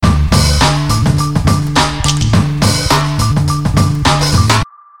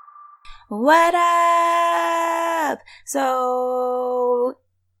What up? So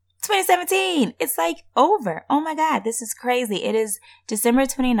 2017, it's like over. Oh my God, this is crazy. It is December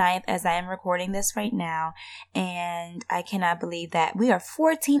 29th as I am recording this right now, and I cannot believe that we are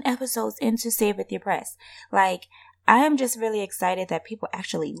 14 episodes into Save With Your Breast. Like, I am just really excited that people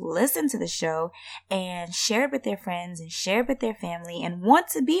actually listen to the show and share it with their friends and share it with their family and want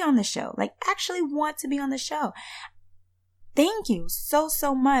to be on the show. Like, actually want to be on the show. Thank you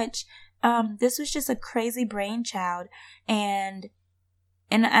so much. This was just a crazy brainchild, and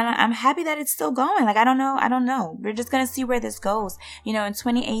I'm happy that it's still going. Like, I don't know. We're just going to see where this goes. You know, in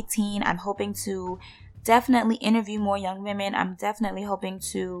 2018, I'm hoping to definitely interview more young women. I'm definitely hoping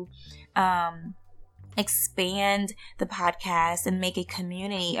to, expand the podcast and make a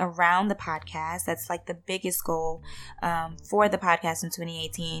community around the podcast. That's like the biggest goal for the podcast in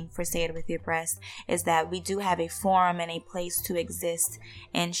 2018 for Say It With Your Breast, is that we do have a forum and a place to exist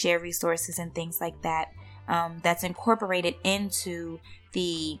and share resources and things like that, that's incorporated into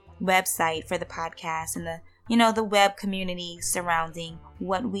the website for the podcast and the web community surrounding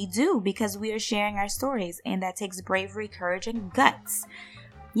what we do, because we are sharing our stories, and that takes bravery, courage, and guts.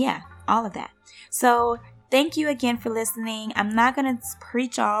 Yeah, all of that. So thank you again for listening. I'm not going to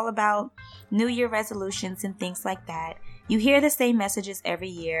preach all about New Year resolutions and things like that. You hear the same messages every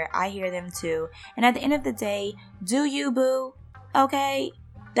year. I hear them too. And at the end of the day, do you, boo? Okay?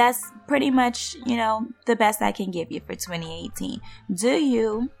 That's pretty much, the best I can give you for 2018. Do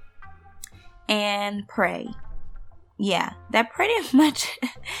you, and pray. Yeah, that pretty much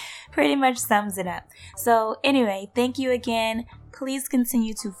sums it up. So anyway, thank you again. Please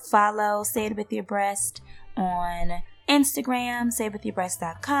continue to follow Say It With Your Breast on Instagram,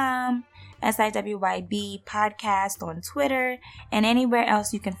 sayitwithyourBreast.com, SIWYB podcast on Twitter, and anywhere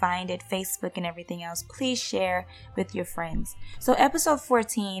else you can find it, Facebook and everything else. Please share with your friends. So episode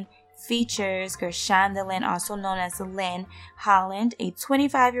 14 features Gershonda Lynn, also known as Lynn Holland, a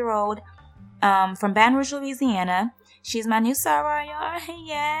 25-year-old from Baton Rouge, Louisiana. She's my new soror, y'all.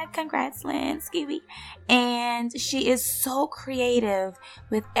 Yeah, congrats, Lynn. Skiwi. And she is so creative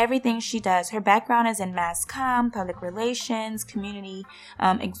with everything she does. Her background is in mass comm, public relations, community,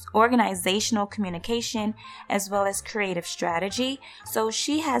 organizational communication, as well as creative strategy. So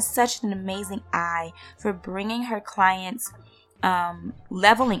she has such an amazing eye for bringing her clients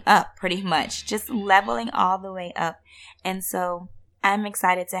leveling up, pretty much. Just leveling all the way up. And so I'm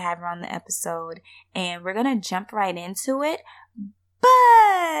excited to have her on the episode, and we're going to jump right into it.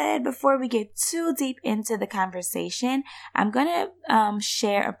 But before we get too deep into the conversation, I'm going to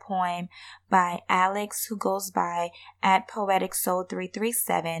share a poem by Alex, who goes by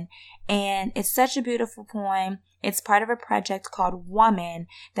 @PoeticSoul337. And it's such a beautiful poem. It's part of a project called Woman.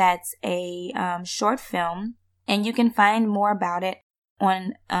 That's a short film, and you can find more about it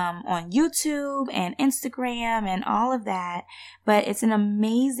on YouTube and Instagram and all of that. But it's an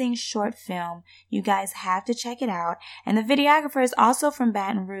amazing short film. You guys have to check it out. And the videographer is also from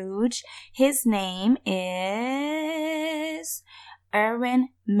Baton Rouge. His name is Erwin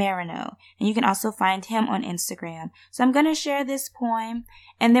Marino, and you can also find him on Instagram. So I'm going to share this poem,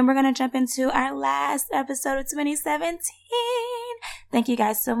 and then we're going to jump into our last episode of 2017. Thank you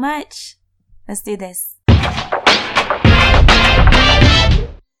guys so much. Let's do this.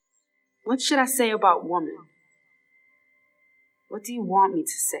 What should I say about woman? What do you want me to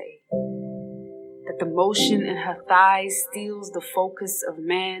say? That the motion in her thighs steals the focus of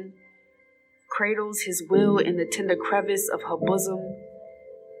man, cradles his will in the tender crevice of her bosom,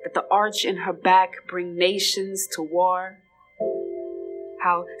 that the arch in her back bring nations to war,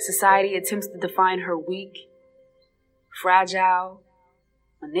 how society attempts to define her weak, fragile,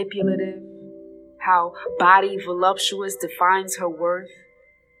 manipulative, how body voluptuous defines her worth,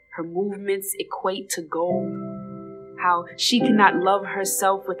 her movements equate to gold, how she cannot love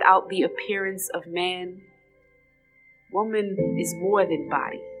herself without the appearance of man. Woman is more than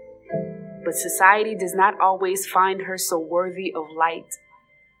body, but society does not always find her so worthy of light,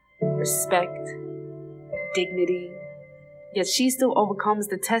 respect, dignity. Yet she still overcomes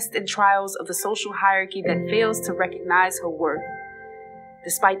the tests and trials of the social hierarchy that fails to recognize her worth.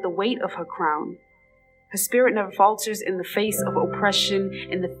 Despite the weight of her crown, her spirit never falters in the face of oppression,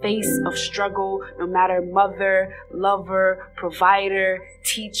 in the face of struggle, no matter mother, lover, provider,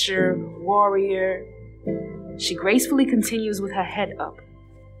 teacher, warrior. She gracefully continues with her head up,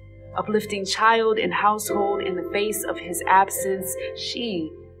 uplifting child and household in the face of his absence. She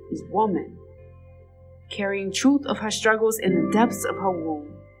is woman, carrying truth of her struggles in the depths of her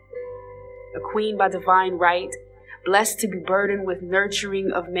womb. A queen by divine right, blessed to be burdened with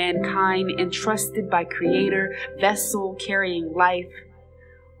nurturing of mankind, entrusted by Creator, vessel carrying life.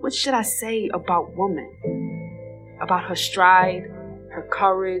 What should I say about woman? About her stride, her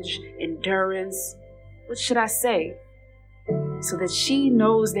courage, endurance? What should I say? So that she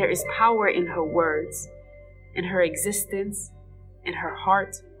knows there is power in her words, in her existence, in her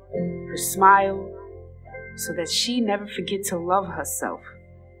heart, her smile, so that she never forget to love herself.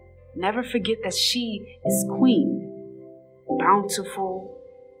 Never forget that she is queen, bountiful,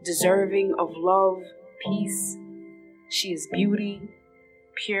 deserving of love, peace. She is beauty,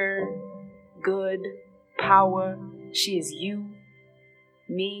 pure, good, power. She is you,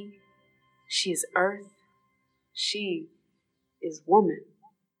 me. She is earth. She is woman.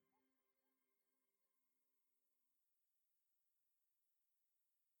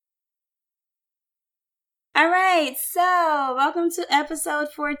 All right, so welcome to episode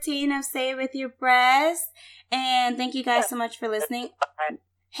 14 of Say It With Your Breast, and thank you guys so much for listening.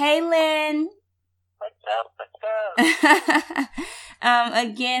 Hey, Lynn. What's up?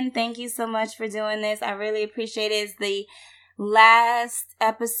 Again, thank you so much for doing this. I really appreciate it. It's the last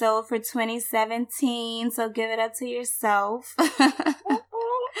episode for 2017, so give it up to yourself.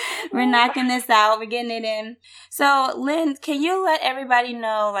 We're knocking this out. We're getting it in. So, Lynn, can you let everybody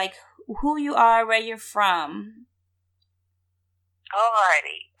know, like, who you are, where you're from?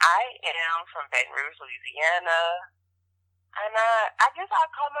 Alrighty. I am from Baton Rouge, Louisiana. And I guess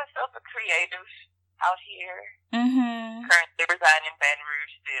I'll call myself a creative out here. Mm-hmm. Currently reside in Baton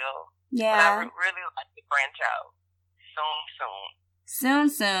Rouge still. Yeah. But I really like to branch out.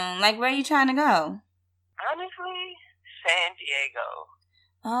 Soon. Like, where are you trying to go? Honestly, San Diego.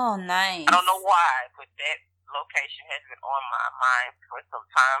 Oh, nice. I don't know why, but that location has been on my mind for some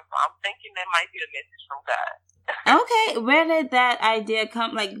time. So I'm thinking that might be a message from God. Okay. Where did that idea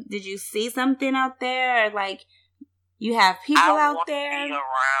come? Like, did you see something out there? Or, like, you have people out there? I want to be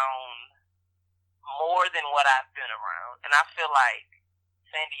around more than what I've been around. And I feel like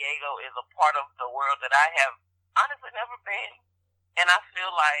San Diego is a part of the world that I have honestly never been. And I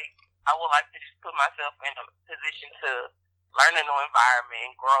feel like I would like to just put myself in a position to learn a new environment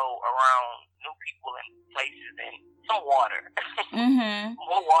and grow around new people and places and some water. Mm-hmm.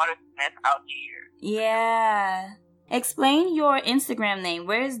 More water that's out here. Yeah. Explain your Instagram name.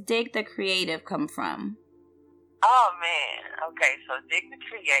 Where does Dig the Creative come from? Oh, man. Okay, so Dig the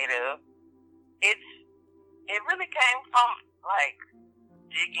Creative, it really came from, like,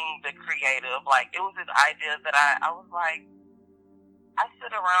 digging the creative. Like, it was this idea that I was like, I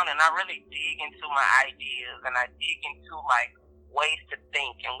sit around and I really dig into my ideas and I dig into, like, ways to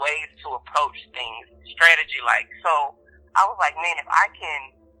think and ways to approach things, strategy, like. So I was like, man, if I can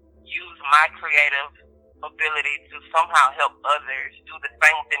use my creative ability to somehow help others do the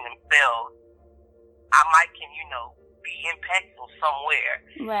same thing themselves, I might can, be impactful somewhere.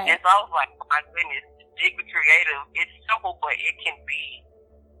 Right. And so I was like, oh my goodness, Dig the Creative, it's simple, but it can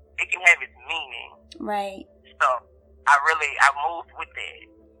have its meaning. Right. So I moved with it.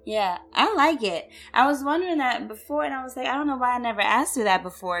 Yeah, I like it. I was wondering that before, and I was like, I don't know why I never asked you that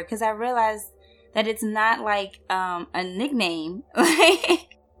before, because I realized that it's not like a nickname.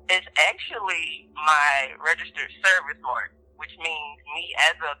 It's actually my registered service mark, which means me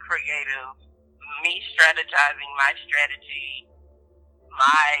as a creative, me strategizing my strategy,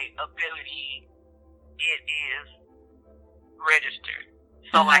 my ability, it is registered.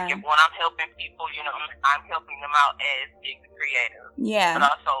 So, like, when I'm helping people, I'm helping them out as Dig the Creative. Yeah. But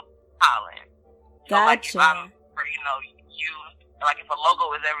also Holland. So, Gotcha. like, if I'm, used, like, if a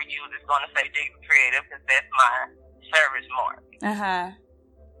logo is ever used, it's going to say Dig the Creative because that's my service mark. Uh-huh.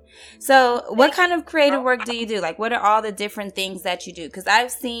 So, what kind of creative work do you do? Like, what are all the different things that you do? Because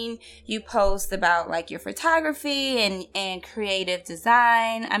I've seen you post about, like, your photography and creative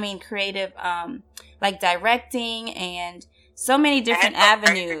design. I mean, creative, like, directing and so many different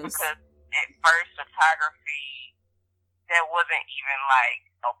avenues. Because at first, photography, that wasn't even like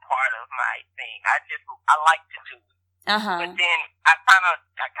a part of my thing. I like to do it. Uh-huh. But then I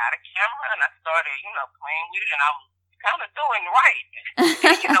got a camera and I started, playing with it, and I was kind of doing right. And,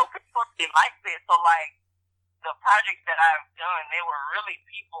 people didn't like this. So, like, the projects that I've done, they were really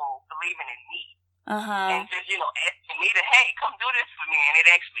people believing in me. Uh-huh. And just, asking me to, hey, come do this for me. And it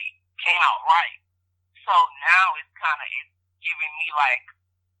actually came out right. So now it's giving me, like,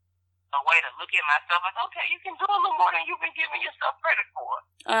 a way to look at myself like, okay, you can do a little more than you've been giving yourself credit for.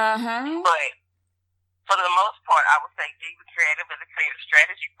 Uh-huh. But for the most part, I would say Dig the Creative is a creative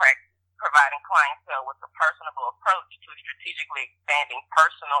strategy practice, providing clientele with a personable approach to strategically expanding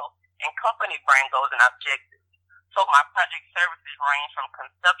personal and company brand goals and objectives. So my project services range from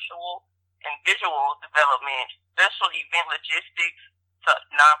conceptual and visual development, special event logistics, to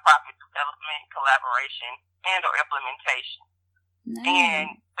nonprofit development, collaboration, and or implementation. Nice. And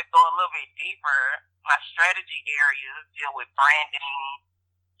to go a little bit deeper, my strategy areas deal with branding,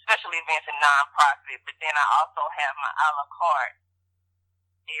 special events, and nonprofit. But then I also have my a la carte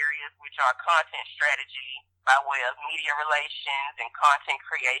areas, which are content strategy by way of media relations and content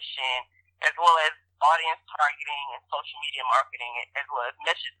creation, as well as audience targeting and social media marketing, as well as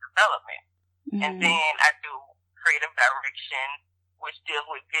message development. Mm-hmm. And then I do creative direction, which deals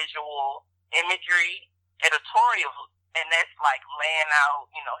with visual imagery, editorial, and that's like laying out,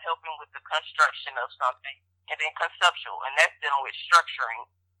 helping with the construction of something, and then conceptual, and that's dealing with structuring,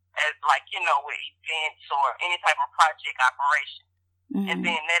 as like, with events or any type of project operation. Mm-hmm. And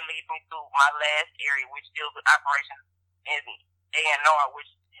then that leads me to my last area, which deals with operations and A&R, which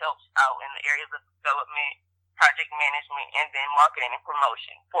helps out in the areas of development, project management, and then marketing and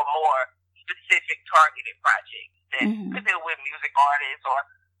promotion for more specific targeted projects that could deal with music artists or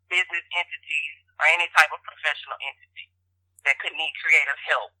business entities or any type of professional entity that could need creative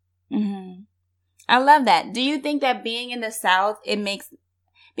help. Mm-hmm. I love that. Do you think that being in the South,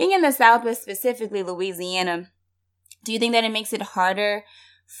 but specifically Louisiana, do you think that it makes it harder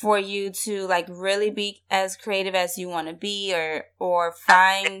for you to like really be as creative as you want to be, or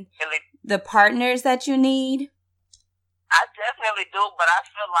find the partners that you need? I definitely do, but I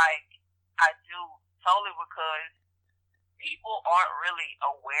feel like I do solely because people aren't really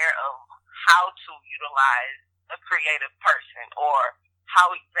aware of how to utilize a creative person or how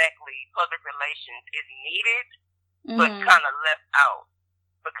exactly public relations is needed, but kind of left out.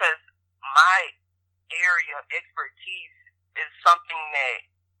 Because my area of expertise is something that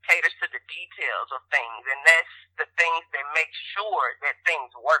caters to the details of things, and that's the things that make sure that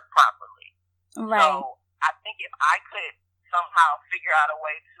things work properly. Right. So I think if I could somehow figure out a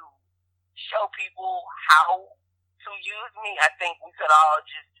way to show people how to use me, I think we could all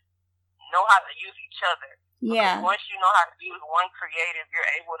just know how to use each other. Yeah. Because once you know how to use one creative, you're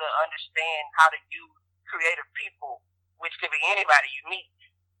able to understand how to use creative people, which could be anybody you meet.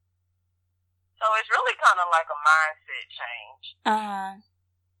 So it's really kind of like a mindset change.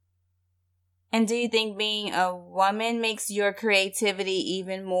 And do you think being a woman makes your creativity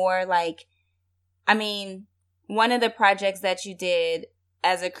even more like, one of the projects that you did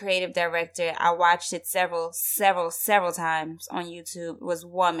as a creative director, I watched it several times on YouTube, was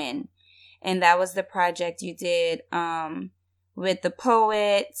Woman. And that was the project you did with the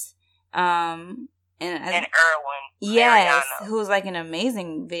poet, and Erwin. Yes, Mariano. Who's like an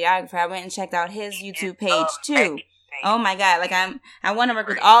amazing videographer. I went and checked out his YouTube page too. Oh my God, like I want to work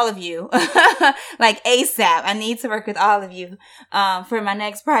with all of you. Like ASAP. I need to work with all of you for my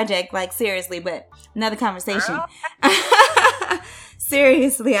next project, like seriously, but another conversation.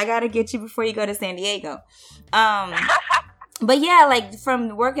 Seriously, I got to get you before you go to San Diego. But yeah, like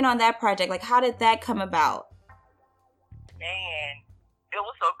from working on that project, like how did that come about? Man, it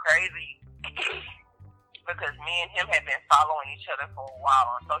was so crazy because me and him had been following each other for a while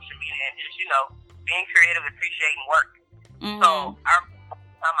on social media and just, being creative, appreciating work. Mm-hmm. So every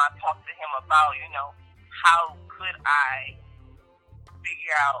time I talked to him about, how could I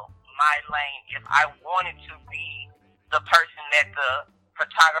figure out my lane if I wanted to be the person that the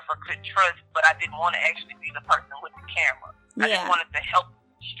photographer could trust, but I didn't want to actually be the person with the camera. Yeah. I just wanted to help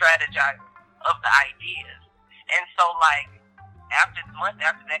strategize of the ideas. And so, months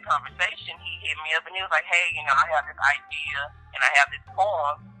after that conversation, he hit me up and he was like, hey, I have this idea and I have this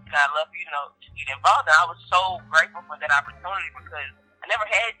poem and I'd love you, to get involved. And I was so grateful for that opportunity because I never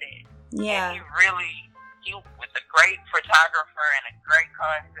had that. Yeah. And he was a great photographer and a great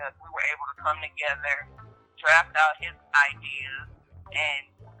concept. We were able to come together, draft out his ideas, and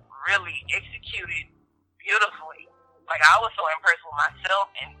really execute it beautifully. Like, I was so impressed with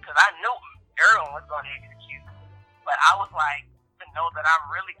myself, and because I knew Erwin was going to execute, but I was like, to know that I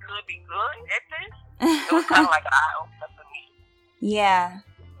really could be good at this, it was kind of like an eye-opener for me. Yeah.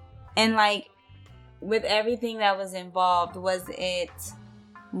 And, with everything that was involved, was it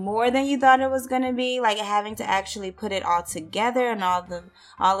more than you thought it was going to be? Like, having to actually put it all together and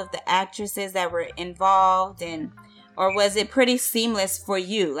all of the actresses that were involved, or was it pretty seamless for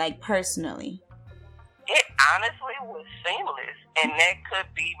you, personally? It honestly was seamless, and that could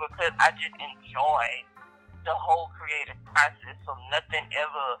be because I just enjoy the whole creative process, so nothing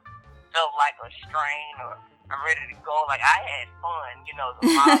ever felt like a strain or I'm ready to go. Like, I had fun,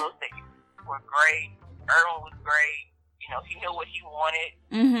 the models that were great, Erwin was great, he knew what he wanted,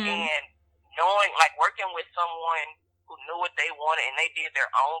 and knowing, working with someone who knew what they wanted and they did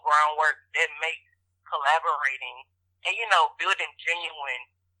their own groundwork, that makes collaborating and, building genuine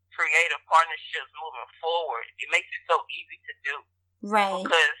creative partnerships moving forward, it makes it so easy to do. Right.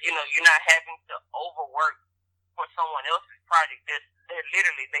 Because, you're not having to overwork for someone else's project. There's there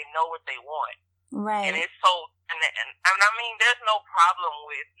literally, they know what they want. Right. And it's so, and I mean, there's no problem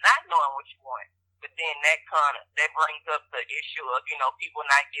with not knowing what you want. But then that brings up the issue of, people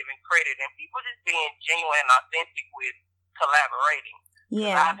not giving credit and people just being genuine and authentic with collaborating.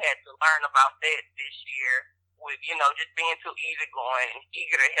 Yeah. I've had to learn about that this year with, just being too easygoing and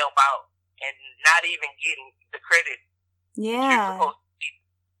eager to help out and not even getting the credit. Yeah.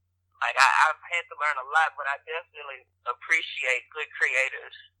 Like, I've had to learn a lot, but I definitely appreciate good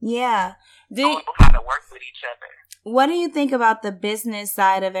creators. Yeah. Know how to work with each other. What do you think about the business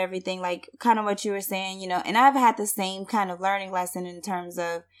side of everything? Like, kind of what you were saying, and I've had the same kind of learning lesson in terms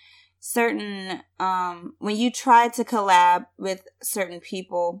of certain, when you try to collab with certain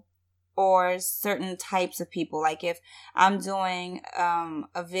people or certain types of people, like if I'm doing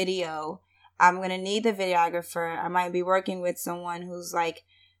a video, I'm going to need the videographer. I might be working with someone who's like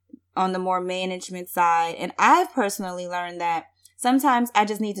on the more management side. And I've personally learned that sometimes I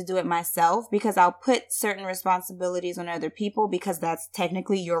just need to do it myself because I'll put certain responsibilities on other people because that's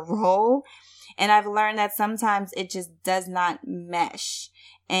technically your role. And I've learned that sometimes it just does not mesh.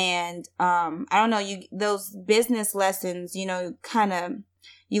 And I don't know, those business lessons, you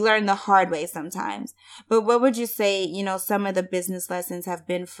learn the hard way sometimes. But what would you say, some of the business lessons have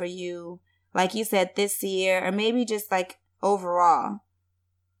been for you, like you said, this year, or maybe just like overall?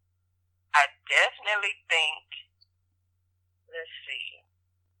 I definitely think, let's see,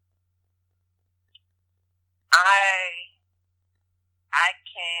 I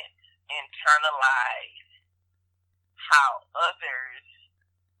can't internalize how others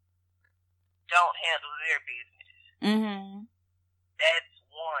don't handle their business. Mm-hmm. That's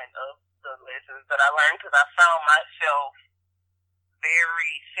one of the lessons that I learned because I found myself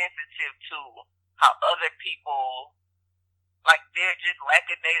very sensitive to how other people, like, they're just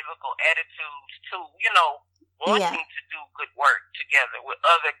lackadaisical attitudes to, wanting to do good work together with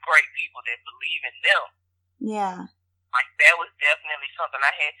other great people that believe in them. Yeah. Like, that was definitely something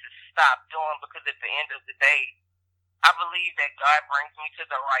I had to stop doing because at the end of the day, I believe that God brings me to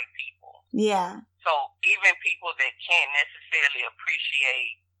the right people. Yeah. So even people that can't necessarily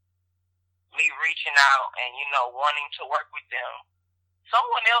appreciate me reaching out and, wanting to work with them,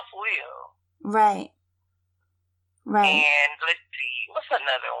 someone else will. Right. Right. And let's see, what's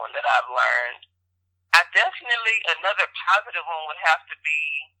another one that I've learned? Another positive one would have to be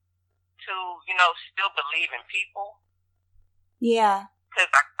to, still believe in people. Yeah. Because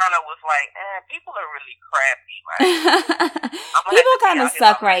I kind of was like, people are really crappy. Like, people kind of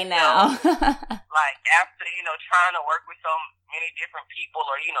suck right now. Like, after, trying to work with so many different people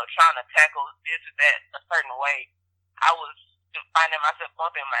or, trying to tackle this or that a certain way, I was finding myself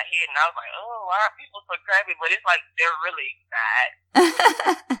bumping my head, and I was like, oh, why are people so crappy? But it's like, they're really not.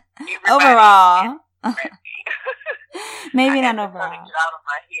 Overall. Maybe not overall. I had to get out of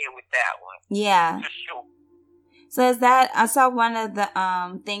my head with that one. Yeah. For sure. So I saw one of the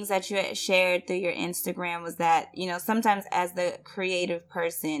things that you had shared through your Instagram was that, sometimes as the creative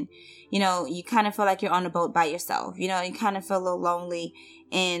person, you kind of feel like you're on a boat by yourself. You kind of feel a little lonely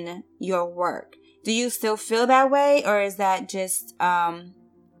in your work. Do you still feel that way, or is that just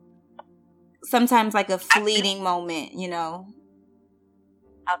sometimes like a fleeting moment,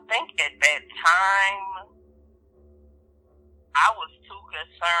 I think at that time, I was too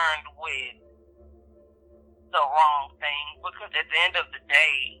concerned with the wrong thing because at the end of the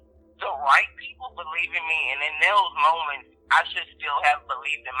day, the right people believe in me, and in those moments, I should still have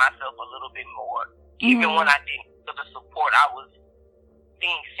believed in myself a little bit more. Mm-hmm. Even when I didn't feel the support I was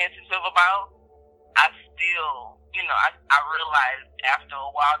being sensitive about, I still, I realized after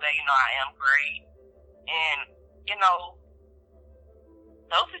a while that, I am great. And,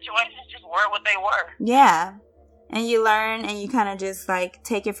 those situations just were what they were. Yeah. And you learn and you kind of just like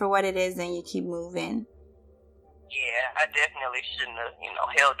take it for what it is and you keep moving. Yeah, I definitely shouldn't have,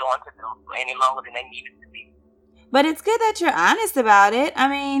 held on to them for any longer than they needed to be. But it's good that you're honest about it. I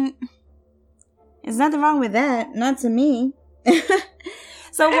mean, there's nothing wrong with that. Not to me.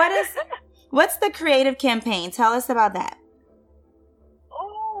 So what's the creative campaign? Tell us about that.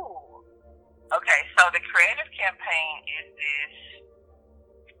 Ooh. Okay, so the creative campaign is this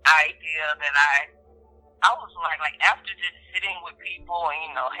idea that I was like after just sitting with people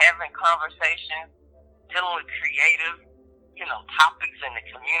and, having conversations, dealing with creative, topics in the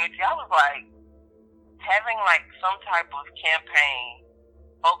community, I was like, having some type of campaign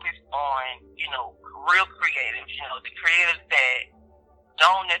focused on, real creatives, the creatives that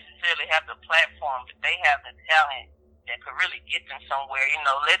don't necessarily have the platform, but they have the talent that could really get them somewhere.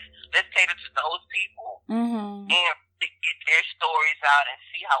 Let's cater to those people and get their stories out and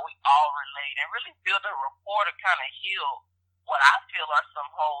see how we all relate and really build a rapport to kind of heal what I feel are some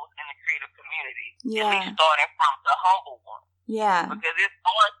holes in the creative community. Yeah. At least starting from the humble one. Yeah. Because it's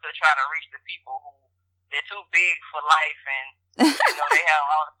hard to try to reach the people who they're too big for life and they have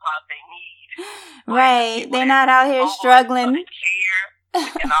all the time they need. Right. They're not out here struggling. Care,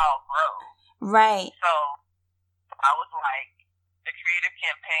 we can all grow. Right. So I was like, the creative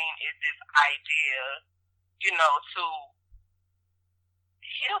campaign is this idea, to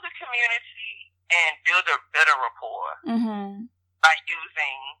heal the community and build a better rapport by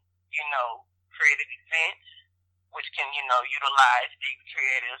using, creative events, which can, utilize the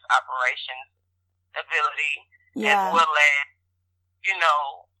creative's operations ability, as well as,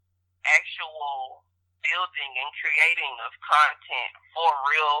 actual building and creating of content for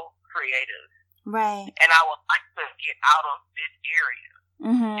real creatives. Right. And I would like to get out of this area.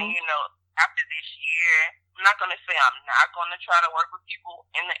 And, after this year, I'm not going to say I'm not going to try to work with people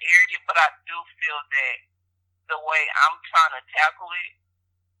in the area, but I do feel that the way I'm trying to tackle it,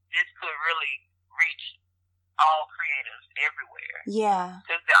 this could really reach all creatives everywhere. Yeah.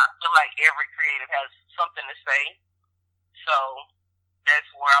 Because I feel like every creative has something to say. So that's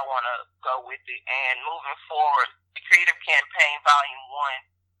where I want to go with it. And moving forward, the Creative Campaign Volume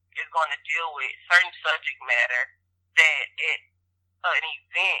 1 is going to deal with certain subject matter that at an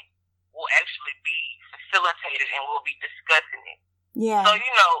event will actually be facilitated and we'll be discussing it. Yeah. So,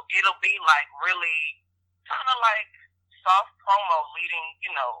 it'll be like really kind of like soft promo leading,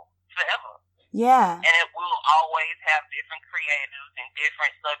 forever. Yeah. And it will always have different creatives and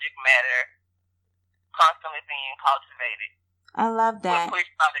different subject matter constantly being cultivated. I love that. We're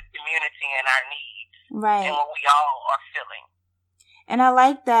pushed by the community and our needs. Right. And what we all are feeling. And I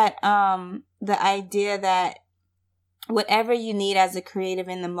like that, the idea that whatever you need as a creative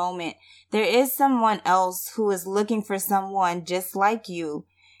in the moment, there is someone else who is looking for someone just like you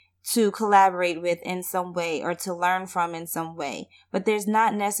to collaborate with in some way or to learn from in some way. But there's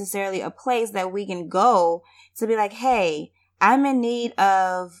not necessarily a place that we can go to be like, hey, I'm in need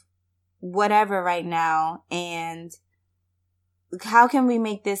of whatever right now, and how can we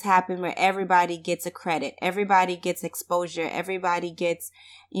make this happen where everybody gets a credit, everybody gets exposure, everybody gets,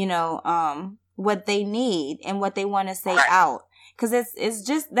 what they need and what they want to say out. Because it's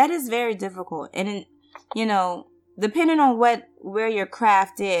just, that is very difficult. And, depending on where your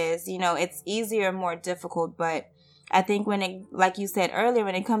craft is, it's easier or more difficult. But I think when it, like you said earlier,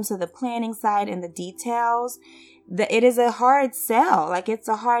 when it comes to the planning side and the details, it is a hard sell. Like, it's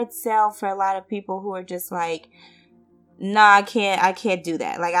a hard sell for a lot of people who are just like, nah, I can't do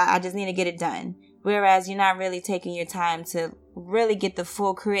that. Like, I just need to get it done. Whereas you're not really taking your time to really get the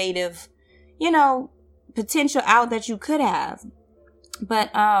full creative, potential out that you could have.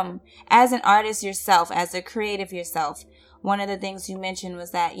 But as an artist yourself, as a creative yourself, one of the things you mentioned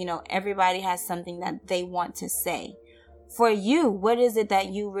was that, everybody has something that they want to say. For you, what is it that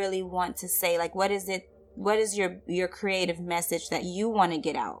you really want to say? Like, what is your creative message that you want to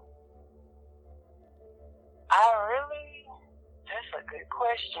get out? That's a good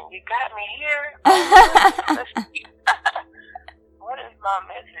question. You got me here. What is my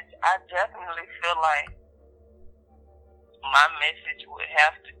message? I definitely feel like my message would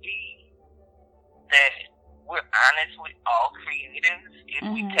have to be that we're honest with all creatives if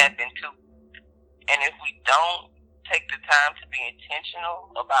we tap into it. And if we don't take the time to be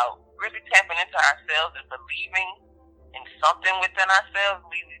intentional about really tapping into ourselves and believing in something within ourselves,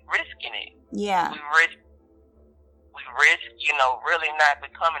 we risking it. Yeah. We risk, really not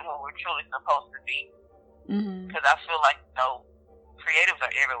becoming who we're truly supposed to be. Because I feel like, creatives are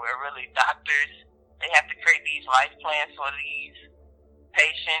everywhere, really. Doctors, they have to create these life plans for these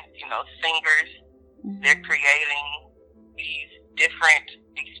patients, singers. They're creating these different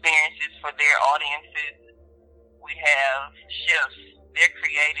experiences for their audiences. We have chefs, they're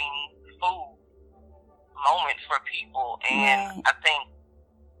creating food moments for people. And I think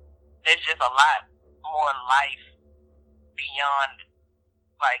there's just a lot more life beyond,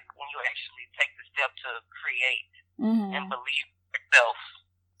 like, when you actually take the step to create and believe in yourself.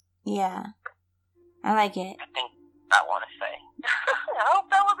 Yeah. I like it. I think I want to say. I hope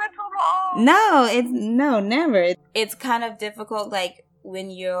that wasn't too long. No, never. It's kind of difficult, like,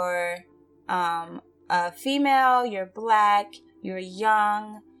 when you're a female, you're black, you're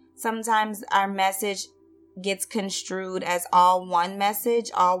young. Sometimes our message gets construed as all one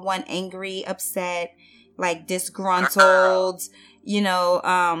message, all one angry, upset, like disgruntled,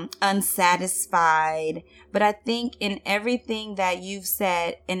 unsatisfied. But I think in everything that you've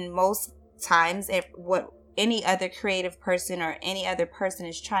said, and most times what any other creative person or any other person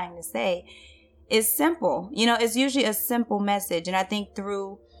is trying to say is simple. It's usually a simple message. And I think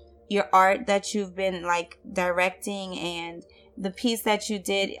through your art that you've been like directing and the piece that you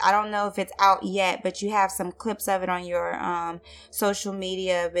did, I don't know if it's out yet, but you have some clips of it on your social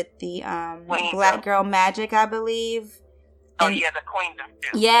media with the Black Girl Magic, I believe. Oh, yeah, the Queendom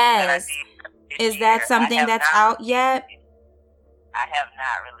too. Yes. Is that something that's out yet? I have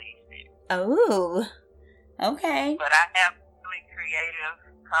not released it. Oh, okay. But I have really creative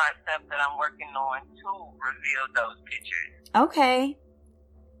concepts that I'm working on to reveal those pictures. Okay.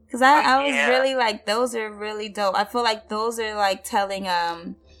 Because I was really like, those are really dope. I feel like those are like telling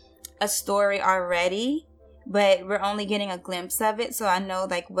a story already, but we're only getting a glimpse of it. So I know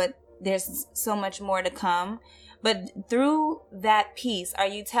like there's so much more to come. But through that piece, are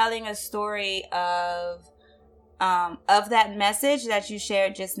you telling a story of that message that you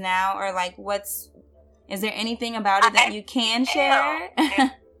shared just now, or like is there anything about it that you can share?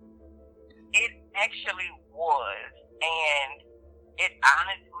 It actually was, and it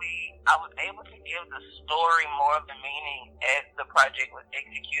honestly, I was able to give the story more of the meaning as the project was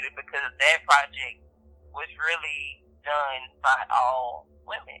executed, because that project was really done by all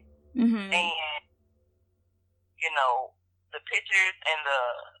women. Mm-hmm. And the pictures and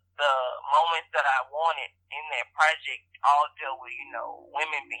the moments that I wanted in that project all deal with,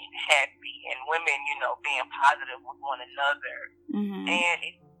 women being happy and women, being positive with one another. Mm-hmm. And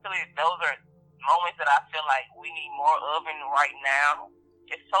essentially, those are moments that I feel like we need more of in right now.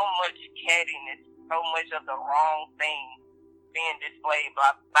 There's so much cattiness, so much of the wrong things being displayed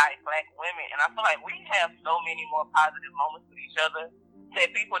by Black women. And I feel like we have so many more positive moments with each other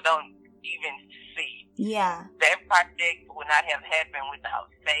that people don't even see. Yeah. That project would not have happened without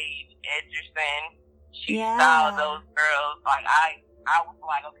Sage Edgerson. She saw those girls. Like, I was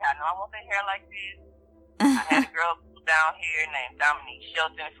like, okay, I know I want their hair like this. I had a girl down here named Dominique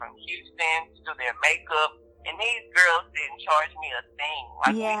Shelton from Houston to do their makeup. And these girls didn't charge me a thing.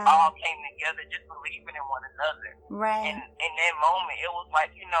 Like, we all came together just believing in one another. Right. And in that moment, it was like,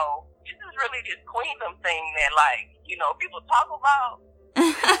 this is really this queendom thing that, like, people talk about.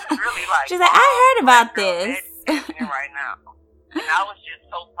 Really like, she's like, I heard about this right now, and I was just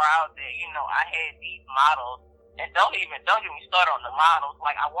so proud that I had these models. And don't get me started on the models.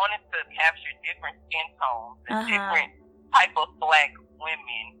 Like, I wanted to capture different skin tones and different type of Black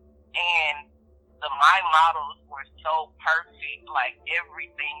women, and my models were so perfect. Like,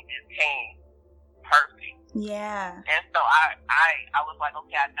 everything just came perfect. Yeah. And so I was like,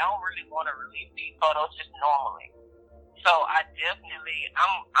 okay, I don't really want to release these photos just normally. So I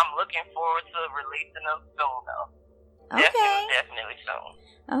I'm looking forward to releasing them soon, though. Okay. Definitely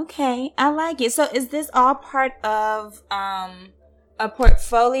soon. Okay, I like it. So is this all part of a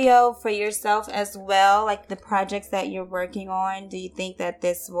portfolio for yourself as well? Like the projects that you're working on? Do you think that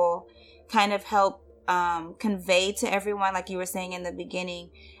this will kind of help convey to everyone, like you were saying in the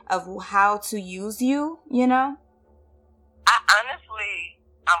beginning, of how to use you, I'm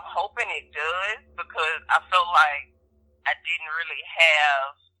hoping it does, because I feel like I didn't really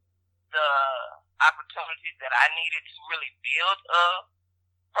have the opportunities that I needed to really build a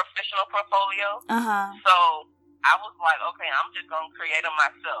professional portfolio. So I was like, okay, I'm just going to create them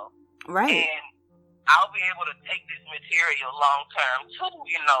myself. Right. And I'll be able to take this material long term to,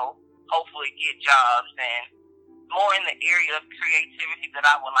 hopefully get jobs and more in the area of creativity that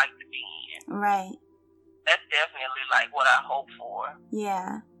I would like to be in. Right. That's definitely like what I hope for.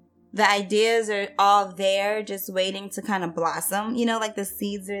 Yeah. The ideas are all there, just waiting to kind of blossom. Like the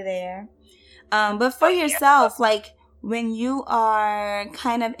seeds are there. But for yourself, like when you are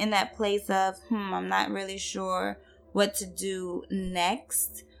kind of in that place of, I'm not really sure what to do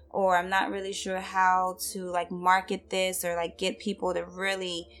next, or I'm not really sure how to like market this or like get people to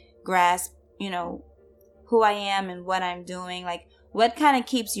really grasp, who I am and what I'm doing. Like, what kind of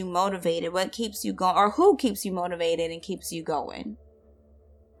keeps you motivated? What keeps you going? Or who keeps you motivated and keeps you going?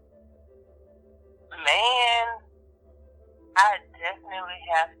 Man, I definitely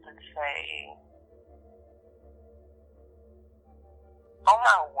have to say, on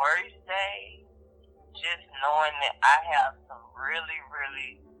my worst day, just knowing that I have some really,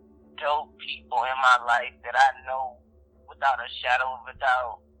 really dope people in my life that I know without a shadow of a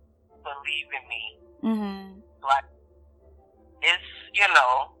doubt believe in me. Mm-hmm. Like, it's,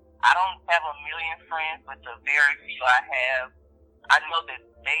 I don't have a million friends, but the very few I have, I know that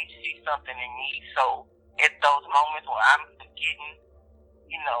they see something in me. So at those moments where I'm forgetting,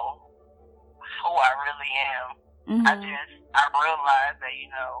 who I really am, I realize that,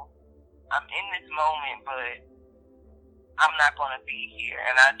 I'm in this moment, but I'm not going to be here.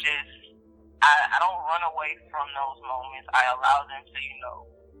 And I don't run away from those moments. I allow them to,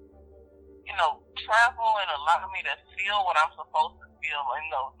 travel and allow me to feel what I'm supposed to feel in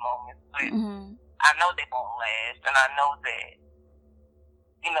those moments. But I know they won't last, and I know that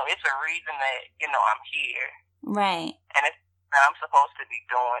it's a reason that, I'm here. Right. And it's that I'm supposed to be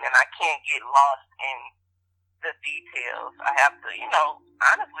doing, and I can't get lost in the details. I have to,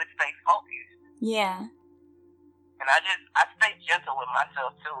 honestly stay focused. Yeah. And I stay gentle with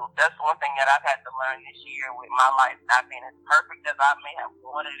myself, too. That's one thing that I've had to learn this year with my life not being as perfect as I may have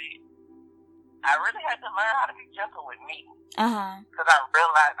wanted it. I really had to learn how to be gentle with me. Uh-huh. Because I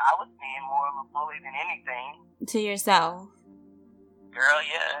realized I was being more of a bully than anything. To yourself. Girl,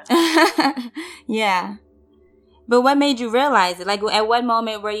 yeah. Yeah. But what made you realize it? Like, at what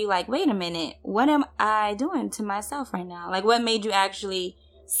moment were you like, wait a minute, what am I doing to myself right now? Like, what made you actually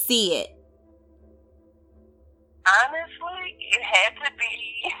see it? Honestly, it had to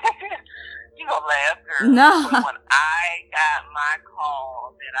be, you gonna laugh, girl. No. But when I got my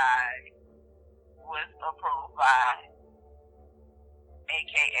call that I was approved by,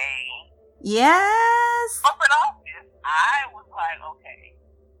 AKA, yes, corporate office, I was like, okay,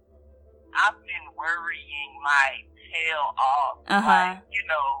 I've been worrying my tail off. Uh-huh. Like,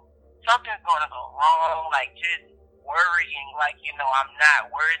 something's gonna go wrong, like just worrying, like, I'm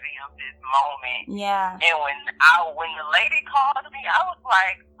not worthy of this moment. Yeah. And when the lady called me, I was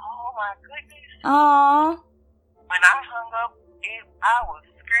like, oh my goodness. Aww. When I hung up, I was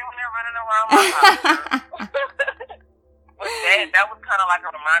screaming and running around my house. But that was kind of like a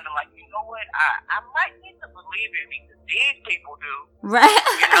reminder, like, you know what, I might need to believe in me, because these people do. Right.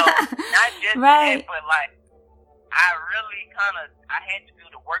 Not just right. that, but like, I really I had to do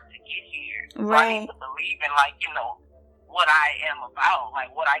the work to get here. So right. I need to believe in, like, what I am about,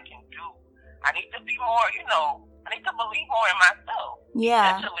 like, what I can do. I need to be more, I need to believe more in myself.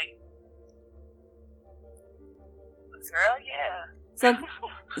 Yeah. Essentially. Girl, yeah.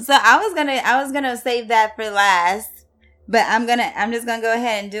 So I was gonna save that for last, but I'm just gonna go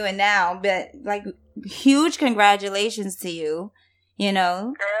ahead and do it now. But like, huge congratulations to you.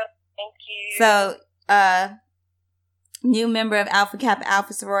 Girl, thank you. So, new member of Alpha Kappa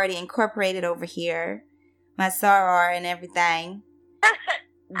Alpha Sorority Incorporated over here, my soror and everything.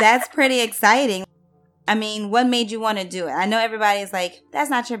 That's pretty exciting. I mean, what made you want to do it? I know everybody's like,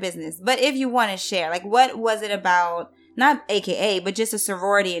 that's not your business. But if you want to share, like, what was it about, not AKA, but just a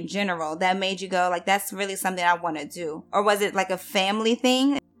sorority in general, that made you go, like, that's really something I want to do? Or was it like a family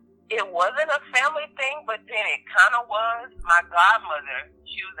thing? It wasn't a family thing, but then it kind of was. My godmother,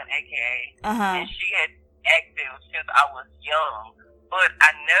 she was an AKA, and she had active since I was young. But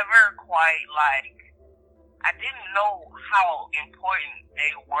I never quite, I didn't know how important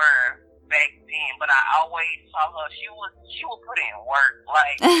they were back then, but I always saw her. She would put in work,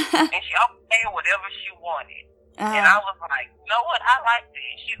 and she always did whatever she wanted. And I was like, you know what? I like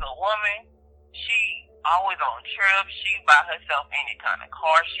this. She's a woman. She always on trips. She buy herself any kind of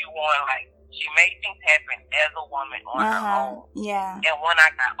car she wanted. Like, she made things happen as a woman on her own. Yeah. And when I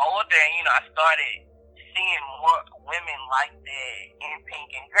got older, I started seeing more women like that in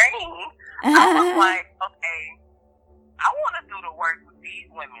pink and green. I was like, okay, I want to do the work with these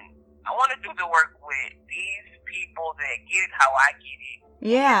women. I want to do the work with these people that get it how I get it.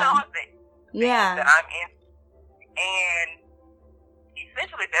 Yeah. That I'm in. And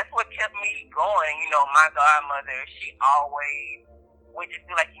essentially, that's what kept me going. My godmother, she always would just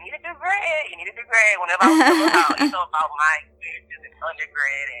be like, you need to do grad. Whenever I was talking about my experiences in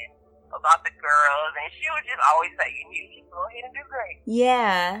undergrad and about the girls, and she would just always say, you need to go ahead and do grad.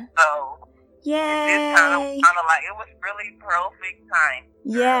 Yeah. So, yay. It's kind of like, it was really perfect time.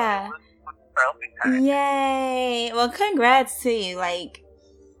 Yeah. It was perfect time. Yay. Well, congrats to you. Like,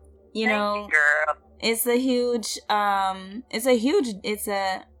 Thank you, girl. It's a huge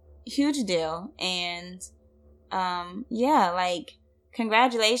deal. And, like,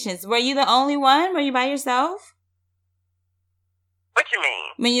 congratulations. Were you the only one? Were you by yourself? What you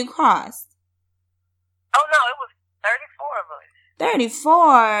mean? When you crossed? Oh, no, it was 34 of us.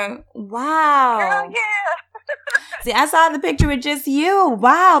 34? Wow. Girl, yeah. See, I saw the picture with just you.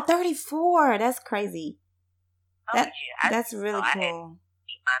 Wow, 34. That's crazy. Oh, yeah. That's really cool.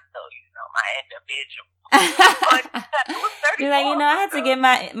 My individual. You're like, I had to get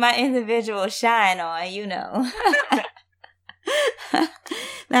my individual shine on,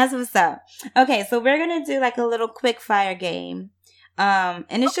 That's what's up. Okay, so we're going to do like a little quick fire game. And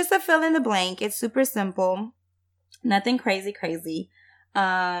it's just a fill in the blank. It's super simple. Nothing crazy.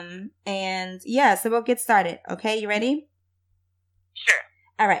 And yeah, so we'll get started. Okay, you ready? Sure.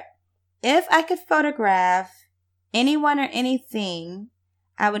 All right. If I could photograph anyone or anything,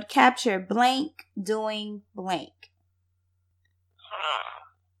 I would capture blank doing blank.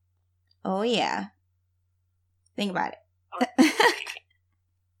 Oh, yeah. Think about it.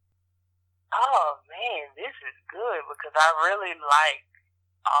 Oh, man, this is good because I really like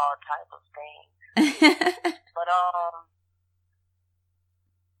all type of things. But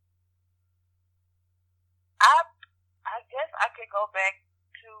I guess I could go back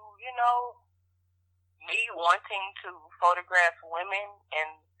to, you know, me wanting to photograph women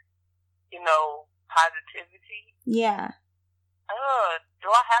and, you know, positivity. Yeah. Do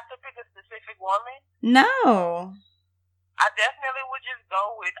I have to pick a specific woman? No. I definitely would just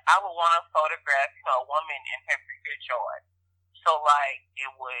go with, I would want to photograph, you know, a woman in her pure joy. So, like,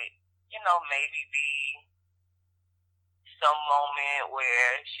 it would, you know, maybe be some moment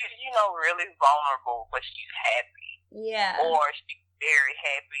where she's, you know, really vulnerable, but she's happy. Yeah. Or she's very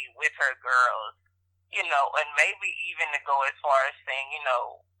happy with her girls, you know, and maybe even to go as far as saying, you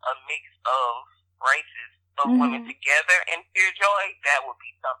know, a mix of races of women together in pure joy. That would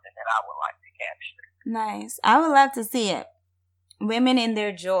be something that I would like to capture. Nice. I would love to see it. Women in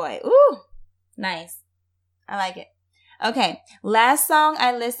their joy. Ooh, nice. I like it. Okay, last song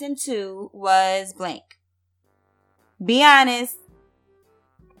I listened to was blank. Be honest.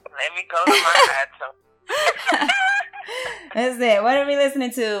 Let me go to my iTunes. That's it. What are we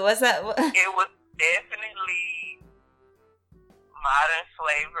listening to? What's up? It was definitely Modern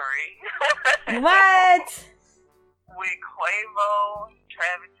Slavery. What? With Quavo,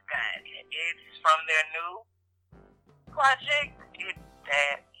 Travis Scott. It's from their new project. It's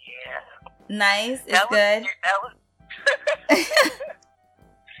that, yeah. Nice. It's that good. That was.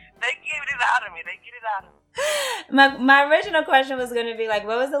 They get it out of me. My original question was going to be like,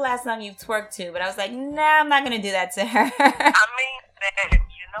 what was the last song you twerked to? But I was like, nah, I'm not going to do that to her. I mean,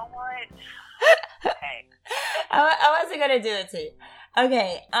 you know what? Hey. I wasn't going to do it to you.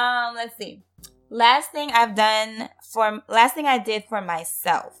 Okay, let's see. Last thing I did for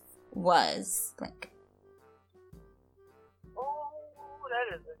myself was blank. Oh, that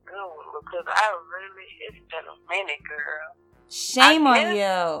is a good one because it's been a minute, girl. Shame on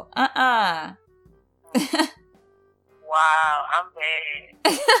you. Wow, I'm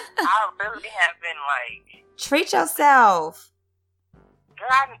bad. I really have been like... Treat yourself. Girl,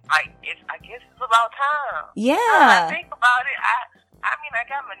 I guess it's about time. Yeah. I think about it, I mean, I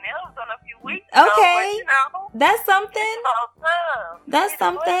got my nails done a few weeks ago, okay. But, you know, that's something. It's about time. That's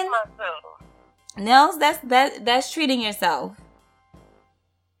something. Nails, that's treating yourself.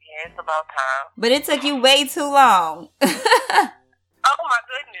 Yeah, it's about time. But it took you way too long. Oh my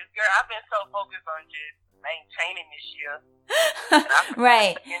goodness, girl! I've been so focused on just maintaining this year.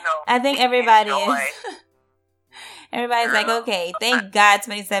 Right. You know, I think everybody is. Everybody's like, okay, thank God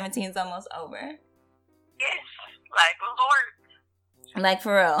 2017 is almost over. Yes, like Lord. Like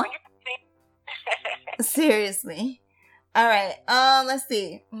for real. Seriously. All right. Let's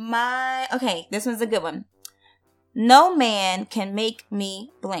see. Okay, this one's a good one. No man can make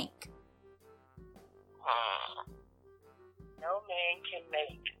me blank. No man can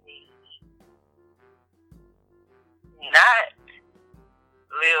make me not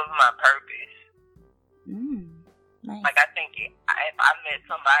live my purpose. Nice. Like, I think if I met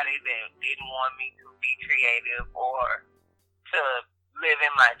somebody that didn't want me to be creative or to live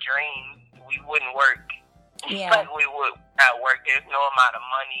in my dreams, we wouldn't work. Yeah. Like, we would not work. There's no amount of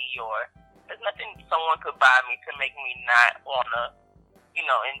money or there's nothing someone could buy me to make me not want to, you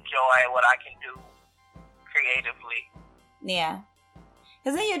know, enjoy what I can do creatively. Yeah.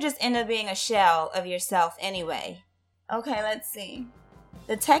 Because then you just end up being a shell of yourself anyway. Okay, let's see.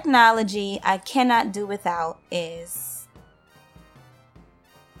 The technology I cannot do without is...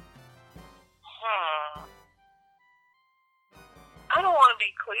 I don't want to be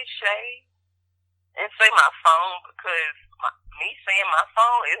cliche and say my phone because me saying my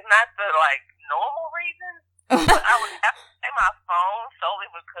phone is not the, like, normal reason. But I would have to say my phone solely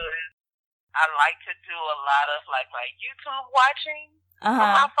because I like to do a lot of, like, my YouTube watching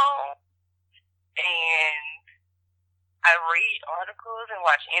on my phone. And I read articles and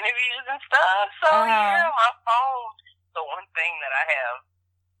watch interviews and stuff. So, yeah, my phone is the one thing that I have.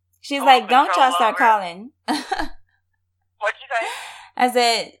 She's like, don't y'all start calling. What'd you say? I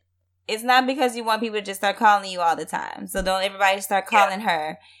said, it's not because you want people to just start calling you all the time. So don't everybody start calling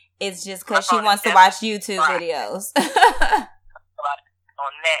her. It's just because she wants to watch YouTube videos. On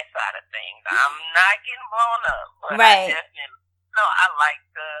that side of things, I'm not getting blown up. But right. I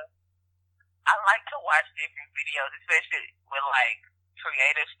like to watch different videos, especially with, like,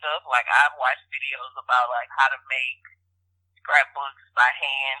 creative stuff. Like, I've watched videos about, like, how to make scrapbooks by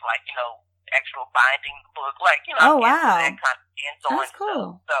hand, like, you know, actual binding the book, like, you know, that kind of hands-on That's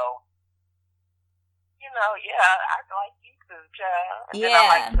cool. stuff. So, you know, I like YouTube, child. And then I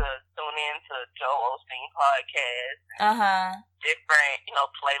like to tune in to Joel Osteen podcast. Different, you know,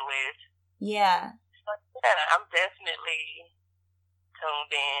 playlists. Yeah. So, yeah, I'm definitely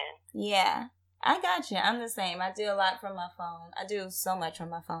tuned in. Yeah. I got you. I'm the same. I do a lot from my phone. I do so much from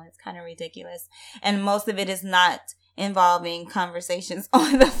my phone. It's kind of ridiculous. And most of it is not involving conversations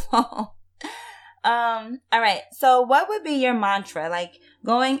on the phone. All right. So what would be your mantra? Like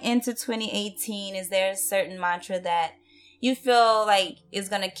going into 2018, is there a certain mantra that you feel like is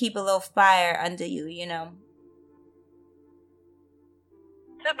going to keep a little fire under you, you know?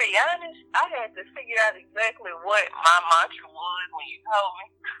 To be honest, I had to figure out exactly what my mantra was when you told me.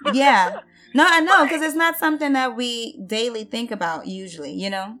 Yeah. No, I know, because it's not something that we daily think about usually,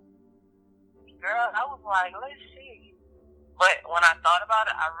 you know? Girl, I was like, let's see. But when I thought about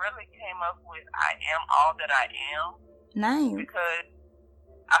it, I really came up with I am all that I am. Nice. Because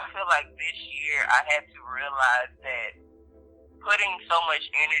I feel like this year I had to realize that putting so much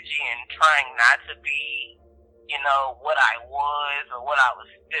energy and trying not to be, you know, what I was or what I was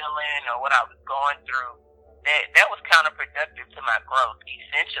feeling or what I was going through, that was counterproductive to my growth,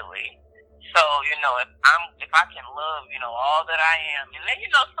 essentially. So, you know, if I can love, you know, all that I am, and then, you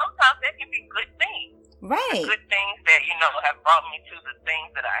know, sometimes there can be good things. Right. Good things that, you know, have brought me to the things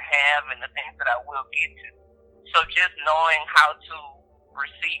that I have and the things that I will get to. So just knowing how to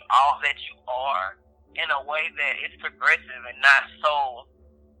receive all that you are in a way that is progressive and not so,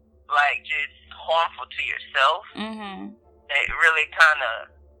 like, just harmful to yourself. Mm-hmm. That really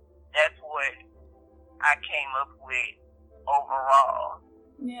that's what I came up with overall.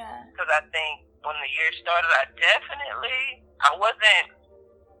 Yeah. Because I think when the year started, I wasn't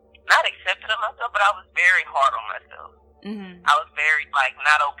not accepting of myself, but I was very hard on myself. Mm-hmm. I was very, like,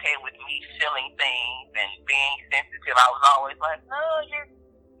 not okay with me feeling things and being sensitive. I was always like, no, you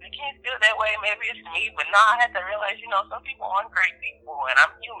can't feel that way. Maybe it's me. But no, I had to realize, you know, some people aren't great people, and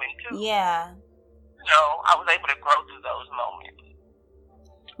I'm human, too. Yeah. You know, I was able to grow through those moments.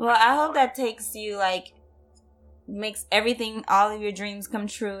 Well, I hope that takes you, like, makes everything, all of your dreams come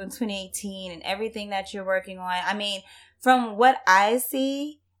true in 2018 and everything that you're working on. I mean, from what I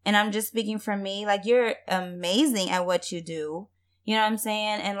see, and I'm just speaking for me, like, you're amazing at what you do. You know what I'm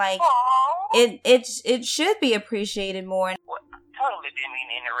saying? And, like, it should be appreciated more. Well, I totally didn't mean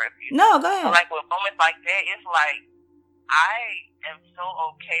to interrupt you. No, go ahead. So, like, with moments like that, it's like, I am so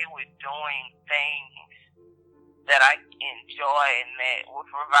okay with doing things that I enjoy and that will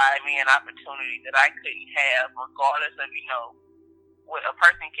provide me an opportunity that I couldn't have regardless of, you know, what a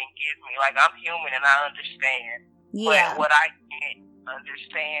person can give me. Like, I'm human and I understand. Yeah. But what I can't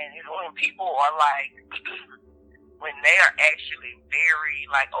understand is when people are like, when they are actually very,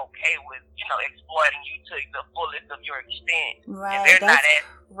 like, okay with, you know, exploiting you to the fullest of your extent. Right. And they're That's not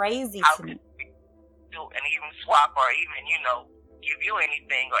asking crazy how to me. do and even swap or even, you know, give you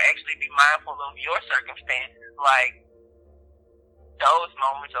anything or actually be mindful of your circumstances. Like, those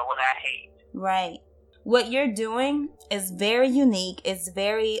moments are what I hate. Right. What you're doing is very unique. It's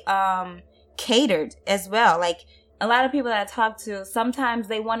very catered as well. Like, a lot of people that I talk to, sometimes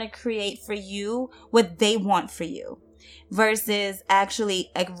they want to create for you what they want for you versus actually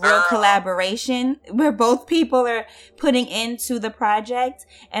a real collaboration where both people are putting into the project.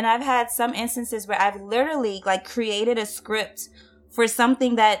 And I've had some instances where I've literally, like, created a script for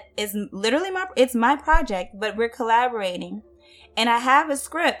something that is literally it's my project, but we're collaborating. And I have a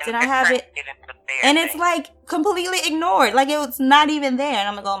script and I have it, and it's like completely ignored. Like, it's not even there. And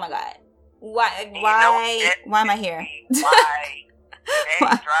I'm like, oh my God. Why am I here? Why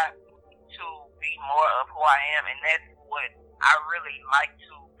that drives me to be more of who I am, and that's what I really like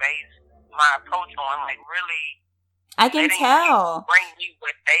to base my approach on. Like, really, I can tell. Bring me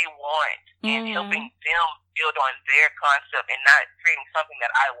what they want and helping them build on their concept and not creating something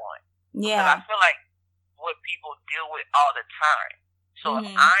that I want. Yeah, because I feel like what people deal with all the time. So if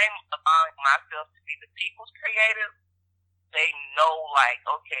I'm allowing myself to be the people's creative, they know, like,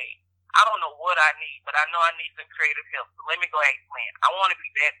 okay, I don't know what I need, but I know I need some creative help. So let me go ahead and plan. I want to be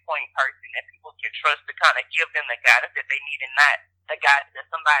that point person that people can trust to kind of give them the guidance that they need and not the guidance that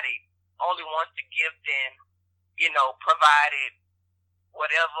somebody only wants to give them, you know, provided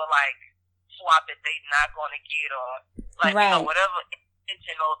whatever, like, swap that they're not going to get or, like, you know, whatever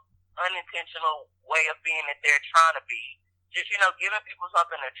unintentional way of being that they're trying to be. Just, you know, giving people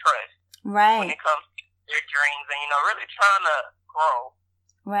something to trust. Right. When it comes to their dreams and, you know, really trying to grow.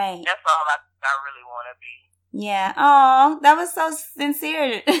 Right. That's all I really want to be. Yeah. Oh, that was so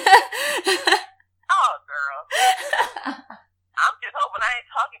sincere. Oh, girl. I'm just hoping I ain't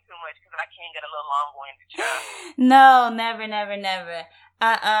talking too much because I can't get a little long-winded, child. No, never.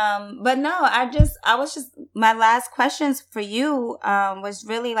 But no, I was just, my last questions for you, was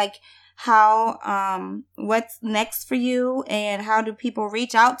really like, how, what's next for you and how do people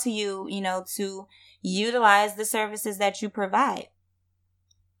reach out to you, you know, to utilize the services that you provide?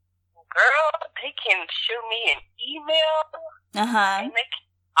 girl, they can shoot me an email. And they can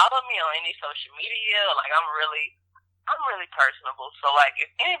follow me on any social media. Like, I'm really personable. So, like,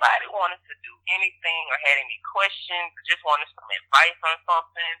 if anybody wanted to do anything or had any questions, just wanted some advice on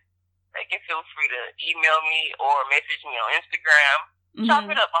something, they can feel free to email me or message me on Instagram. Chop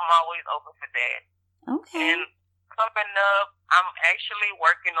it up. I'm always open for that. Okay. And coming up, I'm actually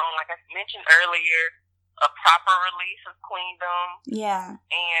working on, like I mentioned earlier, a proper release of Queendom. Yeah.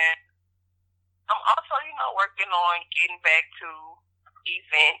 And I'm also, working on getting back to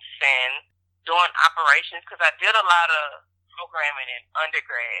events and doing operations, because I did a lot of programming in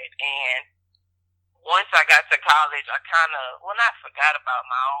undergrad. And once I got to college, I kind of, not forgot about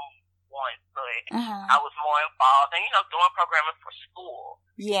my own ones, but I was more involved in, doing programming for school.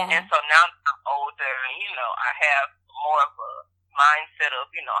 Yeah. And so now that I'm older, and, I have more of a mindset of,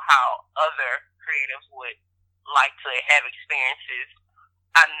 how other creatives would like to have experiences.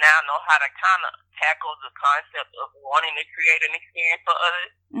 I now know how to kind of tackle the concept of wanting to create an experience for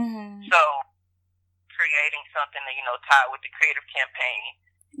others. So creating something that, tied with the creative campaign.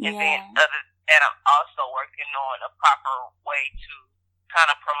 And then other than that, I'm also working on a proper way to kind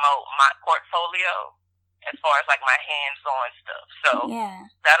of promote my portfolio as far as like my hands-on stuff. So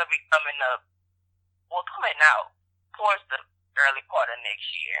that'll be coming out towards the early part of next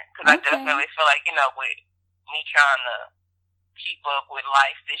year. Because I definitely feel like, with me trying to keep up with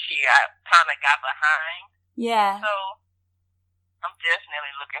life this year, I kind of got behind. Yeah. So I'm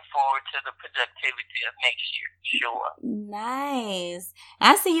definitely looking forward to the productivity of next year, sure. Nice.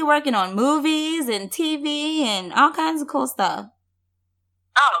 I see you working on movies and TV and all kinds of cool stuff.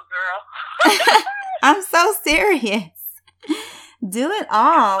 Oh, girl. I'm so serious. Do it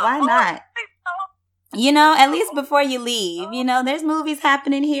all. Why not? At least before you leave, there's movies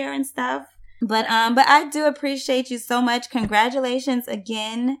happening here and stuff. But I do appreciate you so much. Congratulations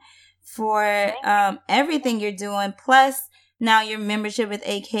again for everything you're doing. Plus now your membership with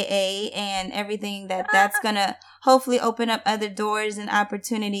AKA and everything that's gonna hopefully open up other doors and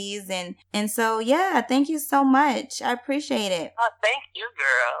opportunities. And so, yeah, thank you so much. I appreciate it. Oh, thank you,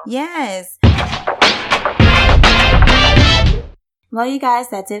 girl. Yes. Well, you guys,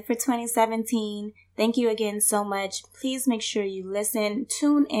 that's it for 2017. Thank you again so much. Please make sure you listen,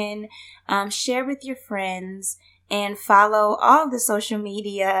 tune in, share with your friends, and follow all of the social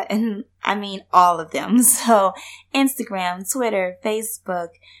media, and I mean all of them. So Instagram, Twitter, Facebook,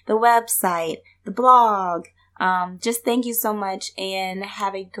 the website, the blog. Just thank you so much, and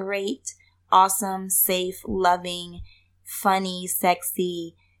have a great, awesome, safe, loving, funny,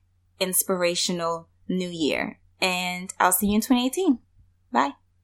 sexy, inspirational new year. And I'll see you in 2018. Bye.